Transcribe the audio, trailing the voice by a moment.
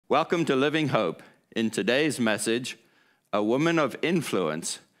Welcome to Living Hope. In today's message, a woman of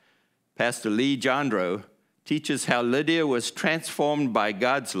influence, Pastor Lee Johndrow, teaches how Lydia was transformed by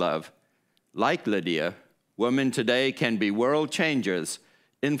God's love. Like Lydia, women today can be world changers,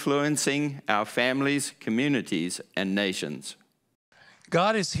 influencing our families, communities, and nations.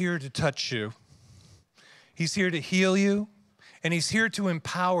 God is here to touch you. He's here to heal you, and he's here to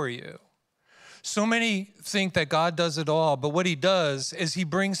empower you. So many think that God does it all, but what he does is he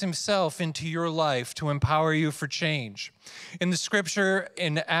brings himself into your life to empower you for change. In the scripture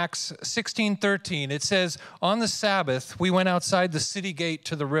in Acts 16:13, it says, "On the Sabbath, we went outside the city gate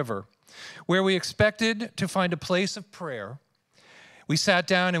to the river, where we expected to find a place of prayer. We sat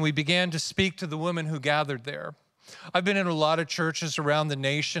down and we began to speak to the women who gathered there." I've been in a lot of churches around the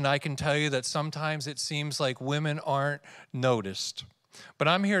nation. I can tell you that sometimes it seems like women aren't noticed. But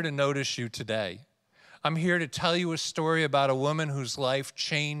I'm here to notice you today. I'm here to tell you a story about a woman whose life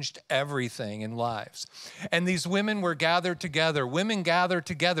changed everything in lives. And these women were gathered together. Women gather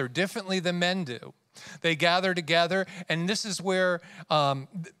together differently than men do. They gather together, and this is where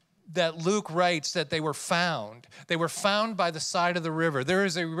that Luke writes that they were found. They were found by the side of the river. There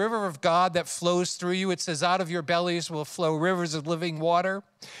is a river of God that flows through you. It says, out of your bellies will flow rivers of living water.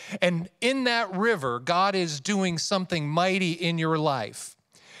 And in that river, God is doing something mighty in your life.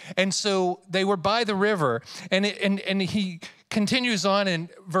 And so they were by the river, and he continues on in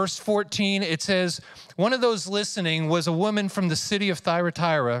verse 14. It says, one of those listening was a woman from the city of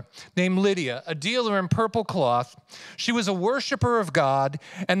Thyatira named Lydia, a dealer in purple cloth. She was a worshiper of God,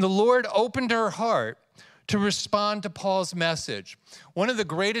 and the Lord opened her heart to respond to Paul's message. One of the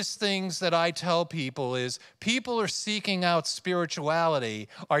greatest things that I tell people is people are seeking out spirituality.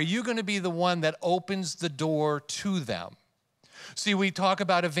 Are you going to be the one that opens the door to them? See, we talk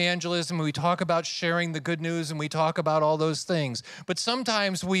about evangelism, we talk about sharing the good news, and we talk about all those things. But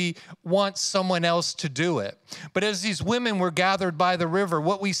sometimes we want someone else to do it. But as these women were gathered by the river,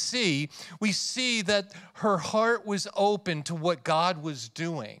 what we see that her heart was open to what God was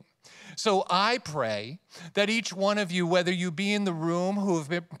doing. So I pray that each one of you, whether you be in the room who have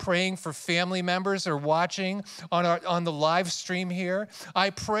been praying for family members or watching on the live stream here,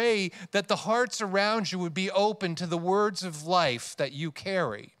 I pray that the hearts around you would be open to the words of life that you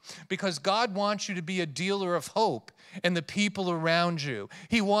carry, because God wants you to be a dealer of hope in the people around you.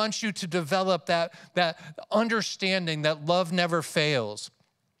 He wants you to develop that understanding that love never fails.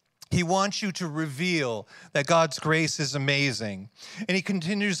 He wants you to reveal that God's grace is amazing. And he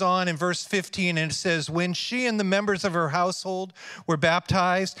continues on in verse 15, and it says, when she and the members of her household were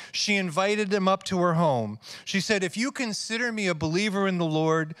baptized, she invited them up to her home. She said, if you consider me a believer in the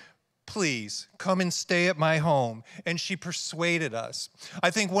Lord, please come and stay at my home. And she persuaded us. I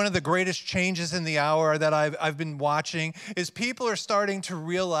think one of the greatest changes in the hour that I've been watching is people are starting to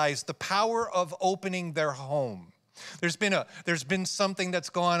realize the power of opening their home. There's been something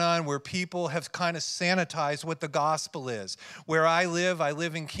that's gone on where people have kind of sanitized what the gospel is. Where I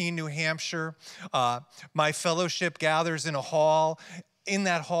live in Keene, New Hampshire. My fellowship gathers in a hall. In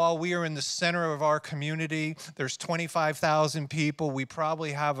that hall, we are in the center of our community. There's 25,000 people. We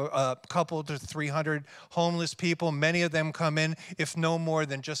probably have a couple to 300 homeless people. Many of them come in, if no more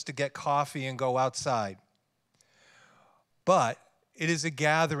than just to get coffee and go outside. But it is a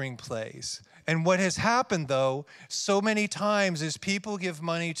gathering place. And what has happened, though, so many times is people give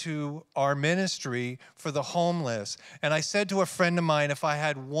money to our ministry for the homeless. And I said to a friend of mine, if I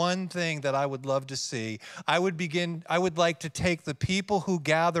had one thing that I would love to see, I would like to take the people who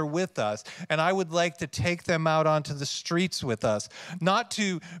gather with us, and I would like to take them out onto the streets with us. Not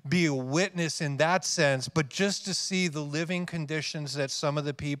to be a witness in that sense, but just to see the living conditions that some of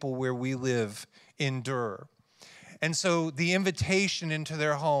the people where we live endure. And so the invitation into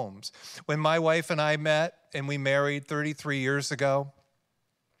their homes. When my wife and I met and we married 33 years ago,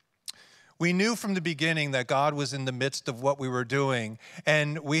 we knew from the beginning that God was in the midst of what we were doing.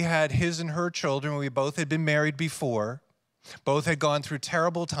 And we had his and her children. We both had been married before. Both had gone through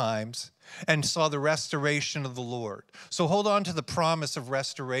terrible times and saw the restoration of the Lord. So hold on to the promise of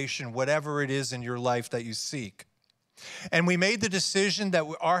restoration, whatever it is in your life that you seek. And we made the decision that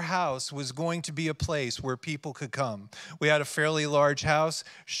our house was going to be a place where people could come. We had a fairly large house.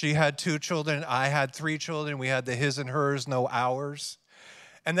 She had 2 children. I had 3 children. We had the his and hers, no ours.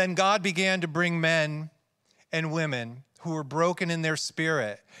 And then God began to bring men and women who were broken in their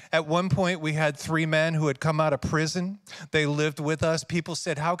spirit. At one point, we had 3 men who had come out of prison. They lived with us. People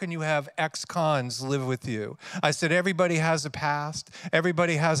said, how can you have ex-cons live with you? I said, everybody has a past.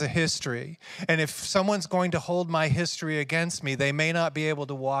 Everybody has a history. And if someone's going to hold my history against me, they may not be able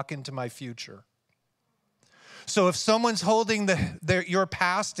to walk into my future. So if someone's holding your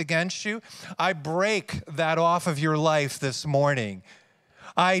past against you, I break that off of your life this morning.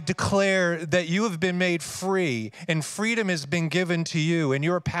 I declare that you have been made free and freedom has been given to you. And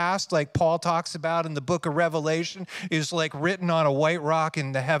your past, like Paul talks about in the book of Revelation, is like written on a white rock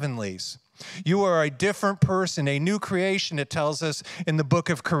in the heavenlies. You are a different person, a new creation, it tells us in the book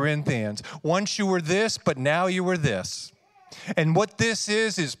of Corinthians. Once you were this, but now you are this. And what this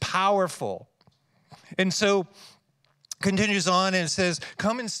is powerful. And so continues on and says,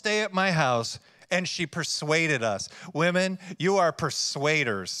 come and stay at my house. And she persuaded us. Women, you are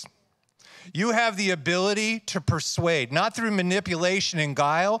persuaders. You have the ability to persuade, not through manipulation and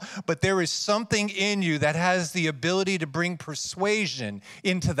guile, but there is something in you that has the ability to bring persuasion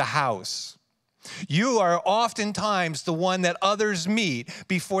into the house. You are oftentimes the one that others meet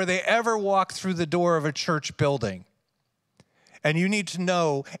before they ever walk through the door of a church building. And you need to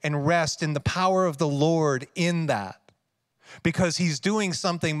know and rest in the power of the Lord in that. Because he's doing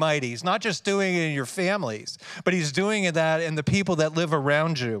something mighty. He's not just doing it in your families, but he's doing that in the people that live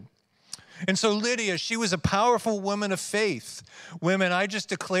around you. And so Lydia, she was a powerful woman of faith. Women, I just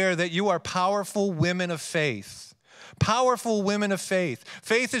declare that you are powerful women of faith. Powerful women of faith.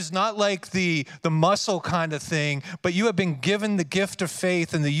 Faith is not like the muscle kind of thing, but you have been given the gift of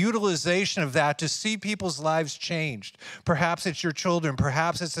faith and the utilization of that to see people's lives changed. Perhaps it's your children.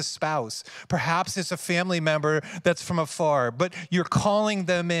 Perhaps it's a spouse. Perhaps it's a family member that's from afar, but you're calling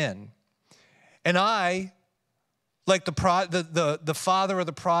them in. And I, like the father of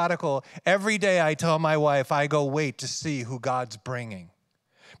the prodigal, every day I tell my wife, I go wait to see who God's bringing.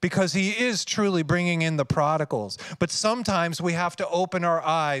 Because he is truly bringing in the prodigals. But sometimes we have to open our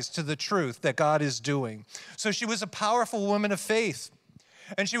eyes to the truth that God is doing. So she was a powerful woman of faith.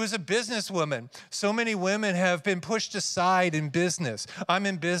 And she was a businesswoman. So many women have been pushed aside in business. I'm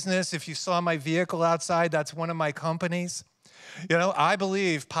in business. If you saw my vehicle outside, that's one of my companies. You know, I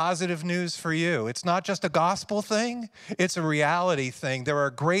believe positive news for you. It's not just a gospel thing, it's a reality thing. There are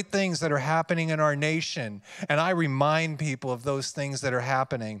great things that are happening in our nation, and I remind people of those things that are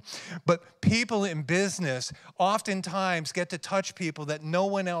happening. But people in business oftentimes get to touch people that no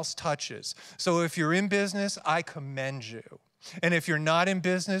one else touches. So if you're in business, I commend you. And if you're not in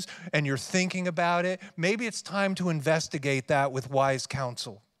business and you're thinking about it, maybe it's time to investigate that with wise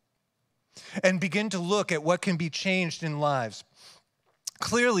counsel. And begin to look at what can be changed in lives.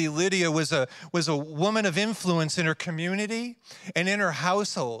 Clearly, Lydia was a woman of influence in her community and in her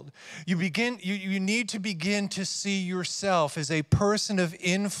household. You need to begin to see yourself as a person of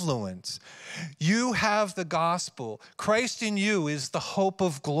influence. You have the gospel. Christ in you is the hope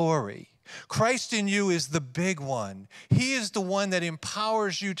of glory. Christ in you is the big one. He is the one that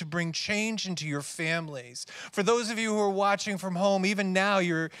empowers you to bring change into your families. For those of you who are watching from home, even now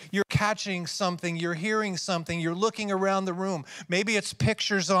you're catching something, you're hearing something, you're looking around the room. Maybe it's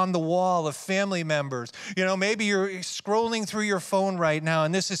pictures on the wall of family members. You know, maybe you're scrolling through your phone right now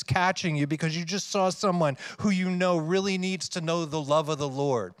and this is catching you because you just saw someone who you know really needs to know the love of the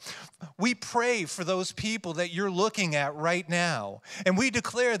Lord. We pray for those people that you're looking at right now, and we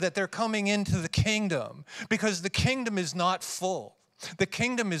declare that they're coming into the kingdom because the kingdom is not full. The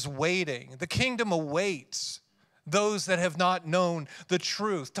kingdom is waiting. The kingdom awaits those that have not known the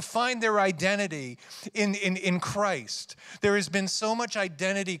truth to find their identity in Christ. There has been so much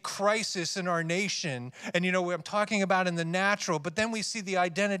identity crisis in our nation, and you know, I'm talking about in the natural, but then we see the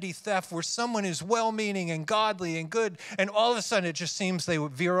identity theft where someone is well-meaning and godly and good, and all of a sudden it just seems they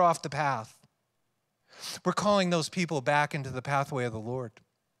would veer off the path. We're calling those people back into the pathway of the Lord.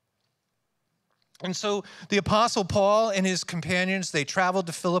 And so the Apostle Paul and his companions, they traveled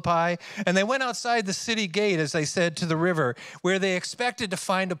to Philippi, and they went outside the city gate, as I said, to the river, where they expected to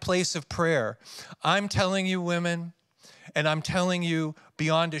find a place of prayer. I'm telling you, women, and I'm telling you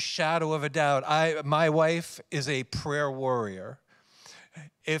beyond a shadow of a doubt, my wife is a prayer warrior.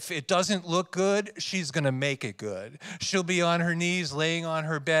 If it doesn't look good, she's going to make it good. She'll be on her knees, laying on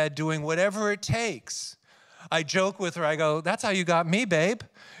her bed, doing whatever it takes. I joke with her, I go, that's how you got me, babe.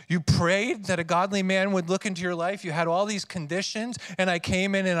 You prayed that a godly man would look into your life. You had all these conditions, and I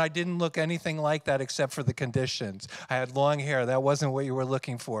came in and I didn't look anything like that except for the conditions. I had long hair. That wasn't what you were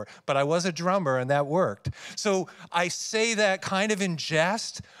looking for. But I was a drummer, and that worked. So I say that kind of in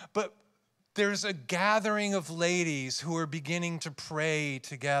jest, but there's a gathering of ladies who are beginning to pray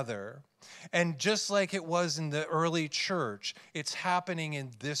together. And just like it was in the early church, it's happening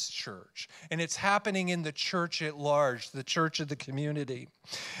in this church. And it's happening in the church at large, the church of the community.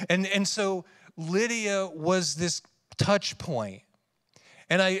 And so Lydia was this touch point.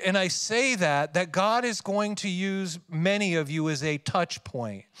 And I say that God is going to use many of you as a touch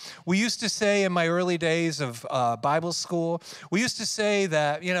point. We used to say in my early days of Bible school, we used to say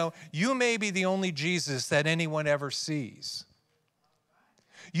that, you may be the only Jesus that anyone ever sees.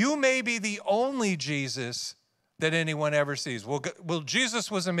 You may be the only Jesus that anyone ever sees. Well,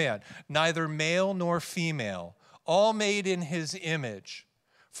 Jesus was a man, neither male nor female, all made in his image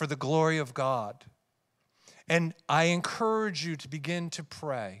for the glory of God. And I encourage you to begin to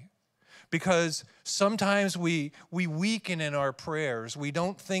pray, because sometimes we weaken in our prayers. We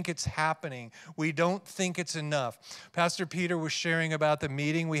don't think it's happening. We don't think it's enough. Pastor Peter was sharing about the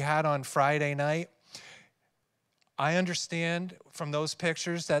meeting we had on Friday night. I understand from those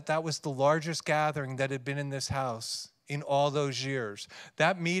pictures that was the largest gathering that had been in this house in all those years.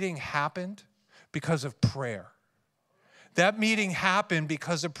 That meeting happened because of prayer. That meeting happened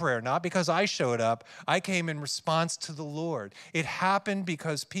because of prayer, not because I showed up. I came in response to the Lord. It happened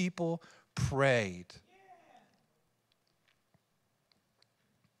because people prayed.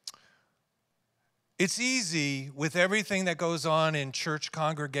 It's easy with everything that goes on in church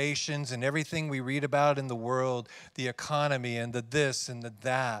congregations and everything we read about in the world, the economy and the this and the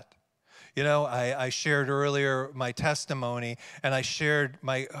that. I shared earlier my testimony, and I shared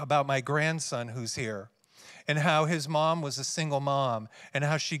about my grandson who's here, and how his mom was a single mom, and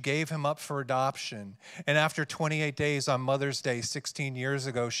how she gave him up for adoption. And after 28 days on Mother's Day 16 years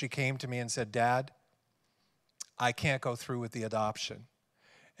ago, she came to me and said, "Dad, I can't go through with the adoption."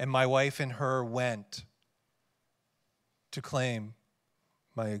 And my wife and her went to claim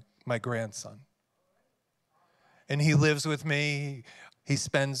my grandson. And he lives with me. He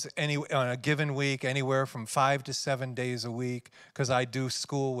spends on a given week anywhere from 5 to 7 days a week, because I do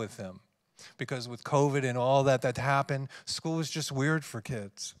school with him. Because with COVID and all that happened, school is just weird for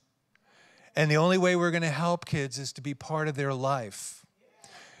kids. And the only way we're going to help kids is to be part of their life.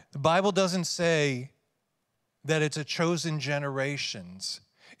 The Bible doesn't say that it's a chosen generations.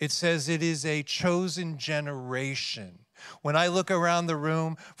 It says it is a chosen generation. When I look around the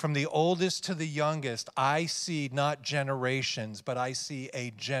room from the oldest to the youngest, I see not generations, but I see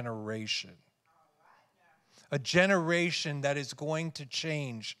a generation. A generation that is going to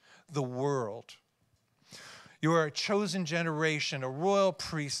change the world. You are a chosen generation, a royal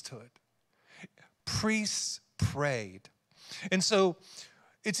priesthood. Priests prayed. And so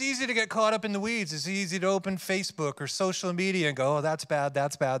it's easy to get caught up in the weeds. It's easy to open Facebook or social media and go, "Oh, that's bad,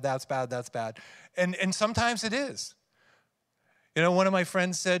 that's bad, that's bad, that's bad." And sometimes it is. One of my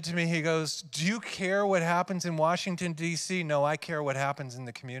friends said to me, he goes, "Do you care what happens in Washington, D.C.? No, I care what happens in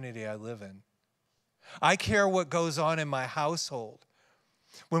the community I live in. I care what goes on in my household."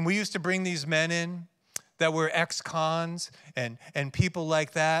 When we used to bring these men in that were ex-cons and people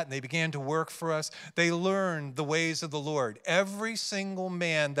like that, and they began to work for us, they learned the ways of the Lord. Every single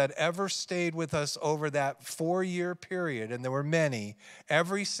man that ever stayed with us over that 4-year period, and there were many,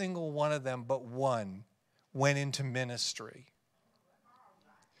 every single one of them but one went into ministry.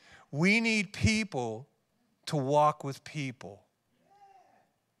 We need people to walk with people.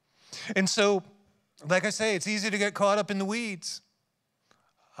 And so, like I say, it's easy to get caught up in the weeds.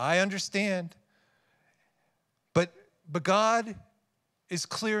 I understand. But God is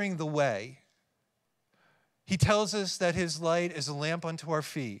clearing the way. He tells us that his light is a lamp unto our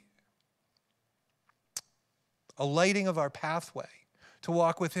feet, a lighting of our pathway to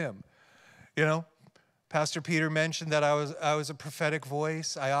walk with him. Pastor Peter mentioned that I was a prophetic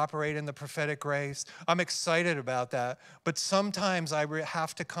voice. I operate in the prophetic grace. I'm excited about that. But sometimes I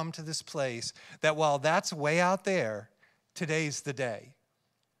have to come to this place that while that's way out there, today's the day.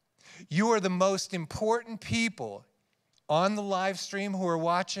 You are the most important people on the live stream who are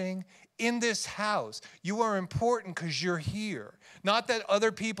watching in this house. You are important because you're here. Not that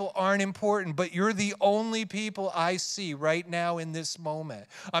other people aren't important, but you're the only people I see right now in this moment.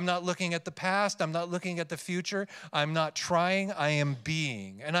 I'm not looking at the past. I'm not looking at the future. I'm not trying. I am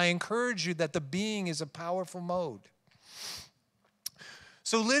being. And I encourage you that the being is a powerful mode.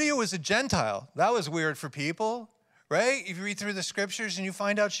 So Lydia was a Gentile. That was weird for people. Right? If you read through the scriptures and you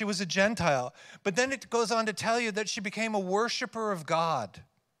find out she was a Gentile. But then it goes on to tell you that she became a worshiper of God.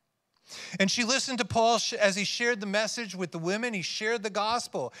 And she listened to Paul as he shared the message with the women. He shared the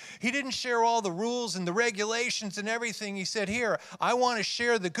gospel. He didn't share all the rules and the regulations and everything. He said, "Here, I want to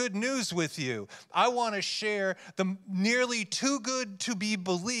share the good news with you. I want to share the nearly too good to be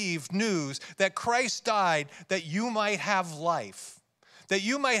believed news that Christ died that you might have life. That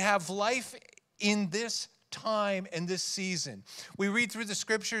you might have life in this time in this season. We read through the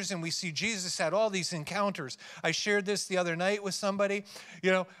scriptures and we see Jesus had all these encounters. I shared this the other night with somebody.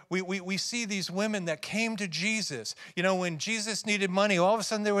 You know, we see these women that came to Jesus. You know, when Jesus needed money, all of a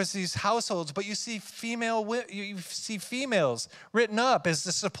sudden there was these households, but you see females written up as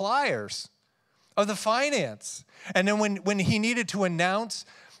the suppliers of the finance. And then when he needed to announce,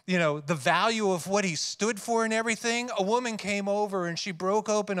 you know, the value of what he stood for and everything, a woman came over and she broke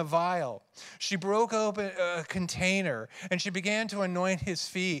open a vial. She broke open a container and she began to anoint his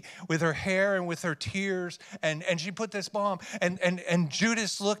feet with her hair and with her tears. And she put this balm. And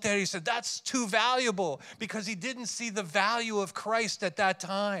Judas looked at it. He said, that's too valuable, because he didn't see the value of Christ at that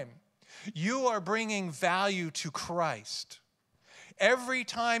time. You are bringing value to Christ. Every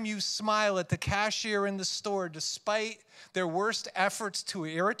time you smile at the cashier in the store, despite their worst efforts to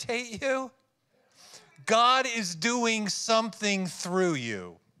irritate you, God is doing something through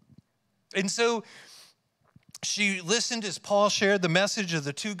you. And so she listened as Paul shared the message of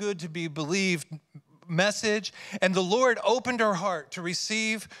the too good to be believed message, and the Lord opened her heart to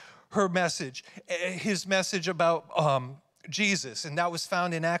receive her message, his message about Jesus, and that was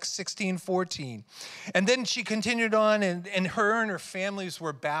found in Acts 16:14. And then she continued on, and her and her families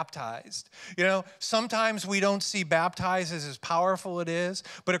were baptized. You know, sometimes we don't see baptized as powerful it is,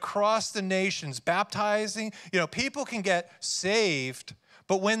 but across the nations, baptizing, you know, people can get saved,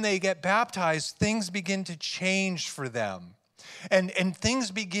 but when they get baptized, things begin to change for them. And things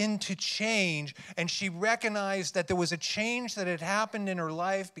begin to change, and she recognized that there was a change that had happened in her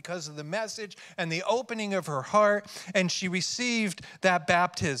life because of the message and the opening of her heart, and she received that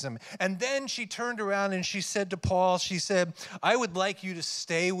baptism. And then she turned around and she said to Paul, she said, I would like you to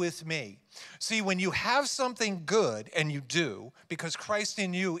stay with me. See, when you have something good, and you do, because Christ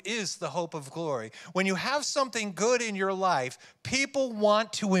in you is the hope of glory, when you have something good in your life, people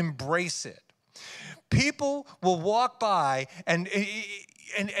want to embrace it. People will walk by and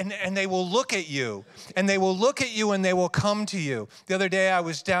they will look at you, and they will look at you, and they will come to you. The other day I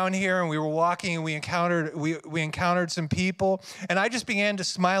was down here and we were walking, and we encountered some people, and I just began to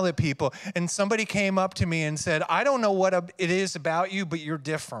smile at people, and somebody came up to me and said, I don't know what it is about you, but you're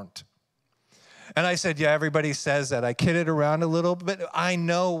different. And I said, yeah, everybody says that. I kidded around a little bit. I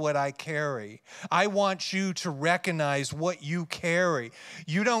know what I carry. I want you to recognize what you carry.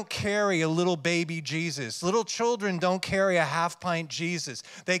 You don't carry a little baby Jesus. Little children don't carry a half-pint Jesus.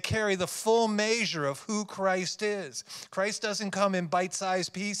 They carry the full measure of who Christ is. Christ doesn't come in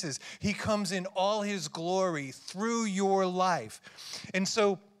bite-sized pieces. He comes in all his glory through your life. And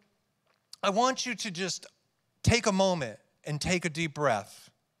so I want you to just take a moment and take a deep breath.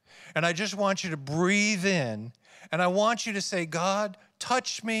 And I just want you to breathe in, and I want you to say, God,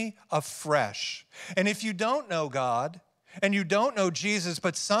 touch me afresh. And if you don't know God, and you don't know Jesus,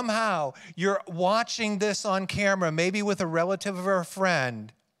 but somehow you're watching this on camera, maybe with a relative or a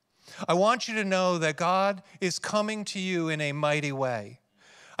friend, I want you to know that God is coming to you in a mighty way.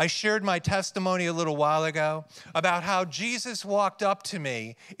 I shared my testimony a little while ago about how Jesus walked up to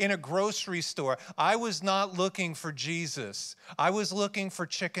me in a grocery store. I was not looking for Jesus. I was looking for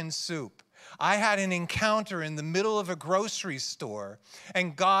chicken soup. I had an encounter in the middle of a grocery store,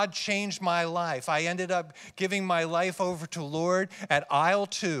 and God changed my life. I ended up giving my life over to Lord at aisle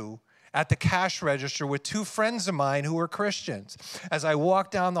 2 at the cash register with 2 friends of mine who were Christians. As I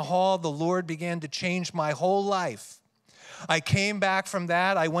walked down the hall, the Lord began to change my whole life. I came back from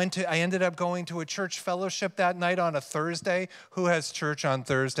that. I ended up going to a church fellowship that night on a Thursday. Who has church on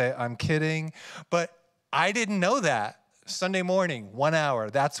Thursday? I'm kidding. But I didn't know that. Sunday morning, 1 hour,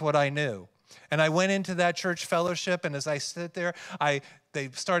 that's what I knew. And I went into that church fellowship, and as I sit there, they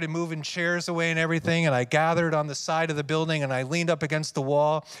started moving chairs away and everything, and I gathered on the side of the building, and I leaned up against the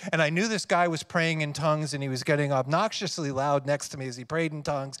wall, and I knew this guy was praying in tongues, and he was getting obnoxiously loud next to me as he prayed in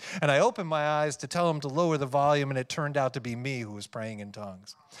tongues, and I opened my eyes to tell him to lower the volume, and it turned out to be me who was praying in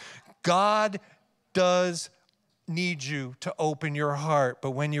tongues. God does need you to open your heart,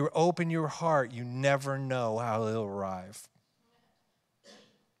 but when you open your heart, you never know how it'll arrive.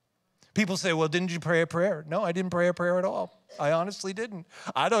 People say, well, didn't you pray a prayer? No, I didn't pray a prayer at all. I honestly didn't.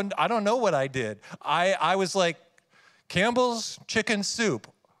 I don't know what I did. I was like, Campbell's chicken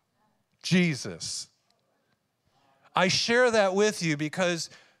soup, Jesus. I share that with you because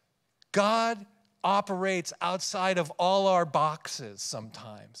God operates outside of all our boxes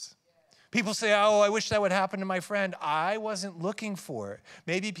sometimes. People say, oh, I wish that would happen to my friend. I wasn't looking for it.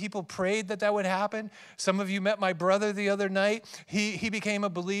 Maybe people prayed that would happen. Some of you met my brother the other night. He became a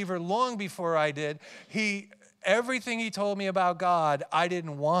believer long before I did. Everything he told me about God, I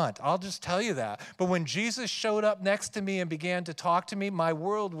didn't want. I'll just tell you that. But when Jesus showed up next to me and began to talk to me, my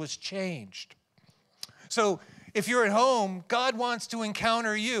world was changed. So if you're at home, God wants to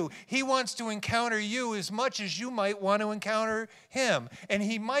encounter you. He wants to encounter you as much as you might want to encounter him. And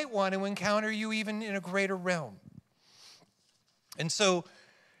he might want to encounter you even in a greater realm. And so,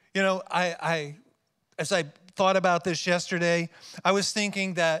 you know, as I thought about this yesterday, I was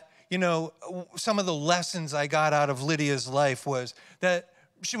thinking that, you know, some of the lessons I got out of Lydia's life was that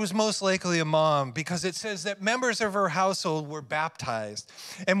she was most likely a mom, because it says that members of her household were baptized.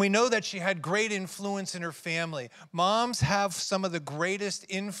 And we know that she had great influence in her family. Moms have some of the greatest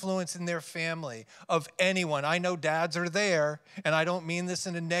influence in their family of anyone. I know dads are there, and I don't mean this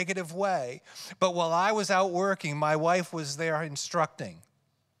in a negative way, but while I was out working, my wife was there instructing.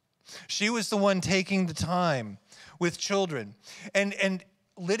 She was the one taking the time with children. And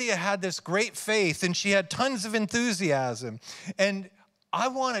Lydia had this great faith, and she had tons of enthusiasm. And I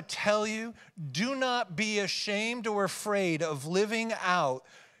want to tell you, do not be ashamed or afraid of living out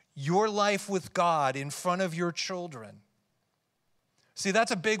your life with God in front of your children. See,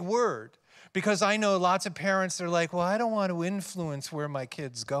 that's a big word, because I know lots of parents are like, well, I don't want to influence where my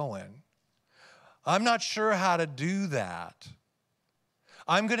kid's going. I'm not sure how to do that.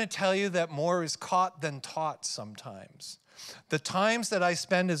 I'm going to tell you that more is caught than taught sometimes. The times that I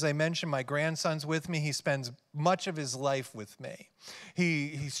spend, as I mentioned, my grandson's with me. He spends much of his life with me.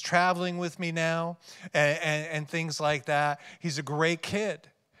 He's traveling with me now and things like that. He's a great kid.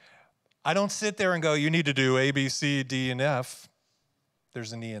 I don't sit there and go, you need to do A, B, C, D, and F.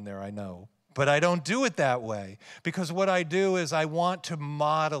 There's an E in there, I know. But I don't do it that way, because what I do is I want to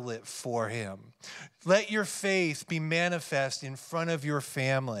model it for him. Let your faith be manifest in front of your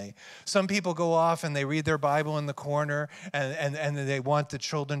family. Some people go off and they read their Bible in the corner and they want the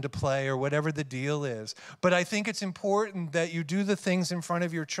children to play or whatever the deal is. But I think it's important that you do the things in front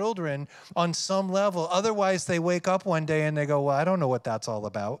of your children on some level. Otherwise, they wake up one day and they go, well, I don't know what that's all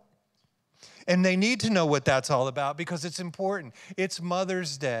about. And they need to know what that's all about, because it's important. It's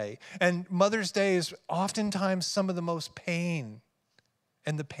Mother's Day. And Mother's Day is oftentimes some of the most pain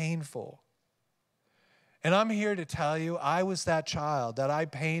and the painful. And I'm here to tell you, I was that child that I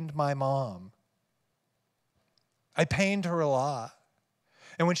pained my mom. I pained her a lot.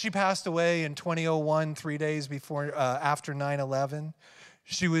 And when she passed away in 2001, 3 days before, after 9/11,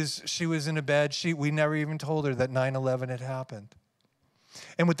 she was in a bed. We never even told her that 9/11 had happened.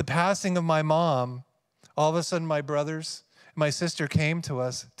 And with the passing of my mom, all of a sudden my brothers, my sister came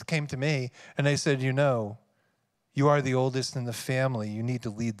to me, and they said, you know, you are the oldest in the family. You need to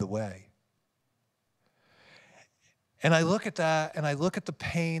lead the way. And I look at that, and I look at the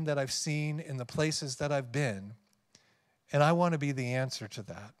pain that I've seen in the places that I've been, and I want to be the answer to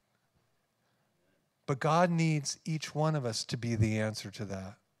that. But God needs each one of us to be the answer to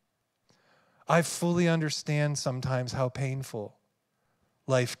that. I fully understand sometimes how painful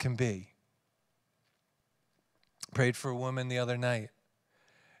life can be. Prayed for a woman the other night,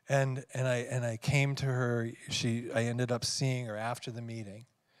 and I came to her. I ended up seeing her after the meeting,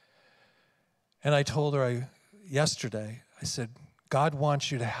 and I told her yesterday, I said, God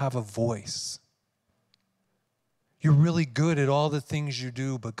wants you to have a voice. You're really good at all the things you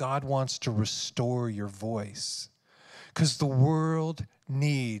do, but God wants to restore your voice, because the world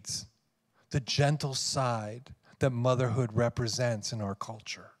needs the gentle side that motherhood represents in our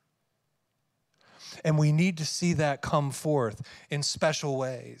culture. And we need to see that come forth in special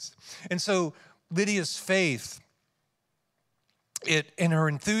ways. And so Lydia's faith, and her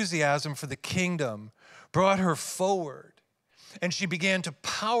enthusiasm for the kingdom brought her forward, and she began to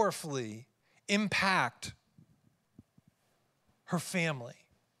powerfully impact her family.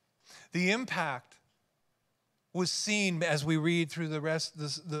 The impact was seen as we read through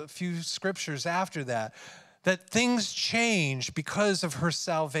the few scriptures after that things changed because of her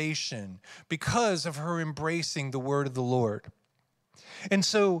salvation, because of her embracing the word of the Lord. And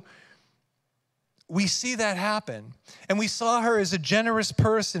so we see that happen. And we saw her as a generous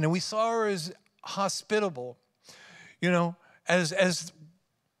person, and we saw her as hospitable. You know, as Pastor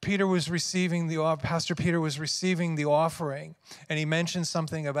Peter was receiving the offering, and he mentioned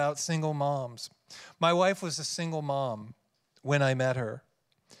something about single moms. My wife was a single mom when I met her.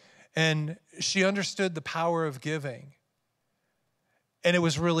 And she understood the power of giving. And it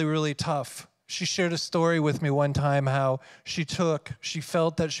was really, really tough. She shared a story with me one time how she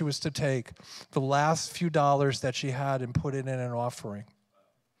felt that she was to take the last few dollars that she had and put it in an offering.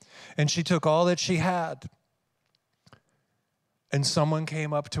 And she took all that she had. And someone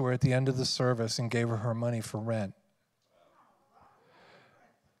came up to her at the end of the service and gave her money for rent.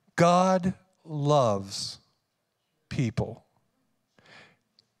 God loves people.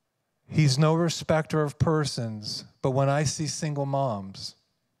 He's no respecter of persons, but when I see single moms,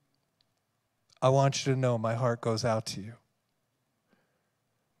 I want you to know my heart goes out to you.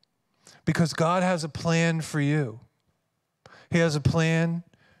 Because God has a plan for you. He has a plan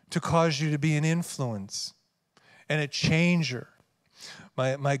to cause you to be an influence and a changer.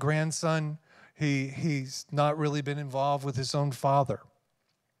 My grandson, he's not really been involved with his own father.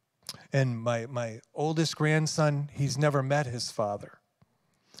 And my oldest grandson, he's never met his father.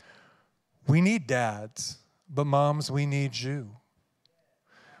 We need dads, but moms, we need you.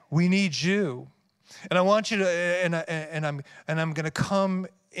 We need you. And I want you to, and I'm going to come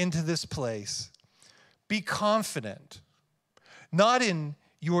into this place. Be confident, not in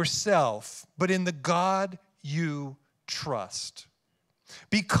yourself, but in the God you trust.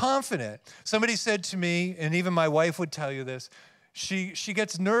 Be confident. Somebody said to me, and even my wife would tell you this, she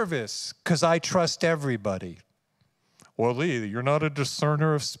gets nervous because I trust everybody. Well, Lee, you're not a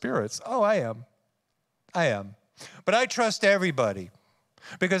discerner of spirits. Oh, I am. But I trust everybody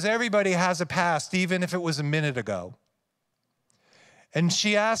because everybody has a past, even if it was a minute ago. And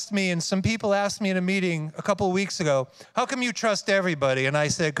she asked me, and some people asked me in a meeting a couple of weeks ago, how come you trust everybody? And I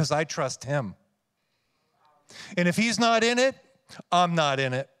said, because I trust him. And if he's not in it, I'm not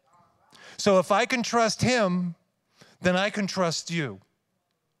in it. So if I can trust him, then I can trust you.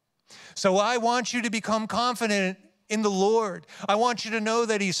 So I want you to become confident in the Lord. I want you to know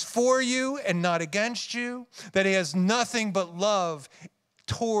that he's for you and not against you, that he has nothing but love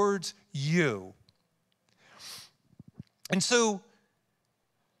towards you. And so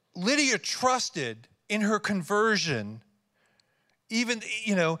Lydia trusted in her conversion. Even,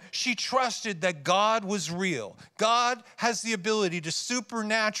 she trusted that God was real. God has the ability to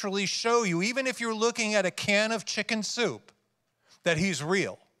supernaturally show you, even if you're looking at a can of chicken soup, that he's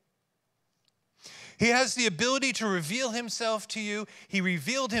real. He has the ability to reveal himself to you. He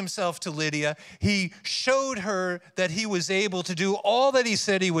revealed himself to Lydia. He showed her that he was able to do all that he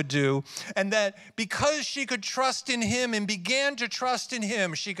said he would do, and that because she could trust in him and began to trust in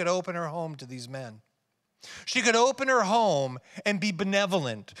him, she could open her home to these men. She could open her home and be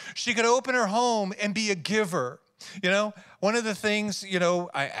benevolent. She could open her home and be a giver. One of the things,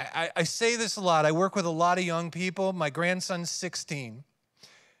 I say this a lot. I work with a lot of young people. My grandson's 16.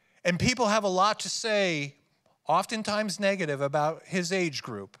 And people have a lot to say, oftentimes negative, about his age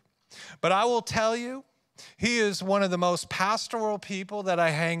group. But I will tell you, he is one of the most pastoral people that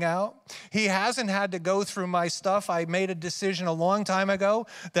I hang out. He hasn't had to go through my stuff. I made a decision a long time ago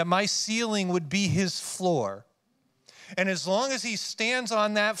that my ceiling would be his floor. And as long as he stands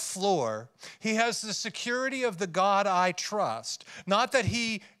on that floor, he has the security of the God I trust. Not that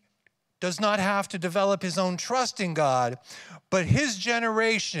he does not have to develop his own trust in God, but his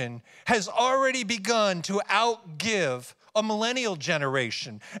generation has already begun to outgive a millennial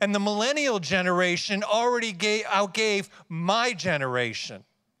generation. And the millennial generation already outgave my generation.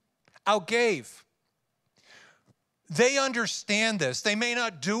 Outgave. They understand this. They may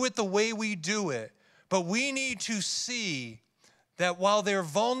not do it the way we do it, but we need to see that while they're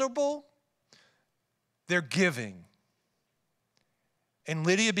vulnerable, they're giving. And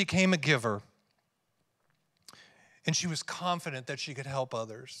Lydia became a giver. And she was confident that she could help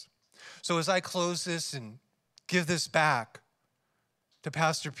others. So as I close this and give this back to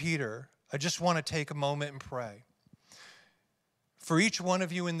Pastor Peter, I just want to take a moment and pray. For each one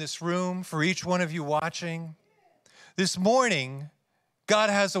of you in this room, for each one of you watching, this morning, God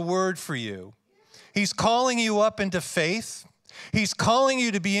has a word for you. He's calling you up into faith. He's calling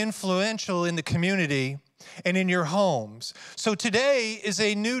you to be influential in the community and in your homes. So today is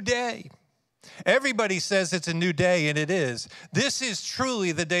a new day. Everybody says it's a new day, and it is. This is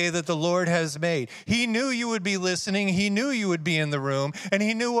truly the day that the Lord has made. He knew you would be listening. He knew you would be in the room, and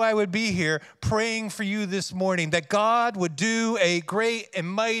he knew I would be here praying for you this morning, that God would do a great and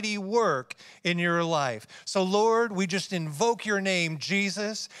mighty work in your life. So, Lord, we just invoke your name,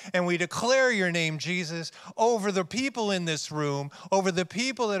 Jesus, and we declare your name, Jesus, over the people in this room, over the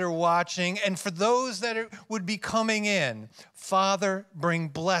people that are watching, and for those that would be coming in. Father, bring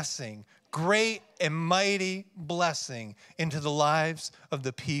blessing, great and mighty blessing into the lives of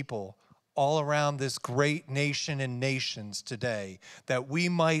the people all around this great nation and nations today, that we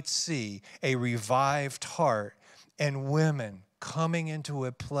might see a revived heart and women coming into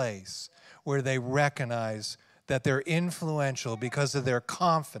a place where they recognize that they're influential because of their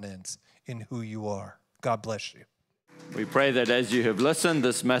confidence in who you are. God bless you. We pray that as you have listened,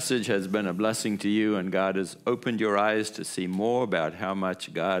 this message has been a blessing to you, and God has opened your eyes to see more about how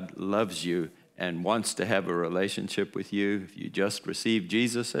much God loves you and wants to have a relationship with you. If you just received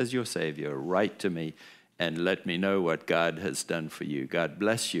Jesus as your Savior, write to me and let me know what God has done for you. God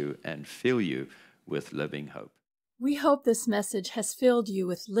bless you and fill you with living hope. We hope this message has filled you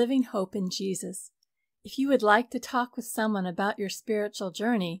with living hope in Jesus. If you would like to talk with someone about your spiritual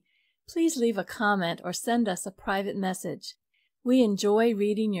journey, please leave a comment or send us a private message. We enjoy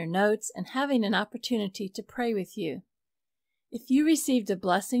reading your notes and having an opportunity to pray with you. If you received a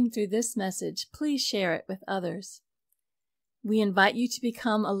blessing through this message, please share it with others. We invite you to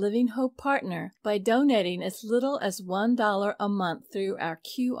become a Living Hope partner by donating as little as $1 a month through our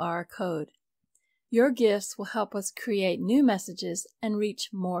QR code. Your gifts will help us create new messages and reach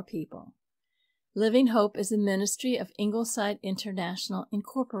more people. Living Hope is a ministry of Ingleside International,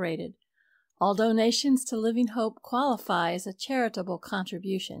 Incorporated. All donations to Living Hope qualify as a charitable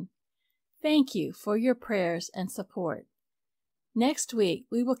contribution. Thank you for your prayers and support. Next week,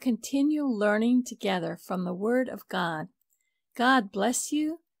 we will continue learning together from the Word of God. God bless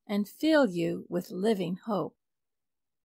you and fill you with living hope.